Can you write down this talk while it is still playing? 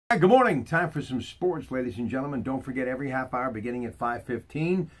Good morning. Time for some sports, ladies and gentlemen. Don't forget, every half hour beginning at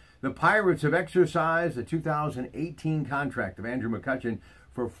 5:15, the Pirates have exercised the 2018 contract of Andrew McCutchen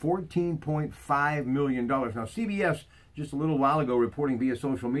for $14.5 million. Now, CBS, just a little while ago, reporting via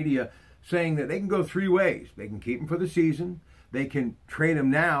social media, saying that they can go three ways. They can keep him for the season, they can trade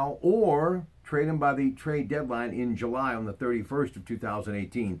him now, or trade him by the trade deadline in July on the 31st of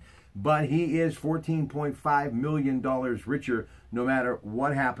 2018. But he is $14.5 million richer no matter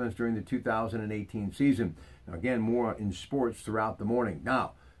what happens during the 2018 season. Now, again, more in sports throughout the morning.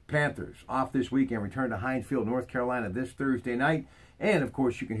 Now, Panthers off this weekend, return to Heinz Field, North Carolina this Thursday night. And, of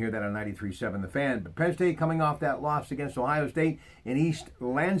course, you can hear that on 93.7 The Fan. But Penn State coming off that loss against Ohio State in East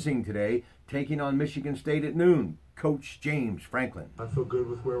Lansing today, taking on Michigan State at noon. Coach James Franklin. I feel good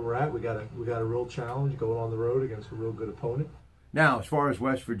with where we're at. We got a real challenge going on the road against a real good opponent. Now, as far as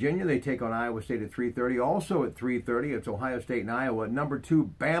West Virginia, they take on Iowa State at 3:30. Also at 3:30, it's Ohio State and Iowa. Number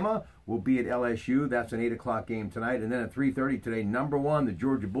 2, Bama, will be at LSU. That's an 8 o'clock game tonight. And then at 3:30 today, number 1, the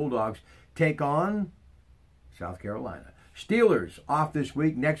Georgia Bulldogs, take on South Carolina. Steelers off this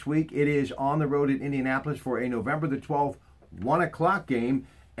week. Next week, it is on the road at Indianapolis for a November the 12th, 1 o'clock game.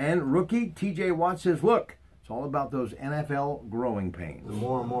 And rookie T.J. Watt says, look, it's all about those NFL growing pains. The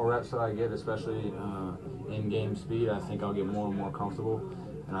more and more reps that I get, especially in-game speed, I think I'll get more and more comfortable.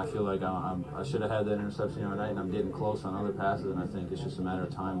 And I feel like I should have had that interception the other night, and I'm getting close on other passes, and I think it's just a matter of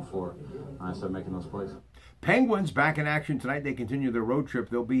time before I start making those plays. Penguins back in action tonight. They continue their road trip.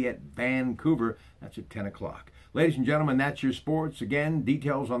 They'll be at Vancouver. That's at 10 o'clock. Ladies and gentlemen, that's your sports. Again,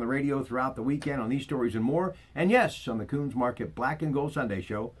 details on the radio throughout the weekend on these stories and more. And yes, on the Coons Market Black and Gold Sunday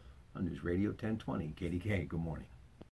Show on News Radio 1020 KDK. Good morning.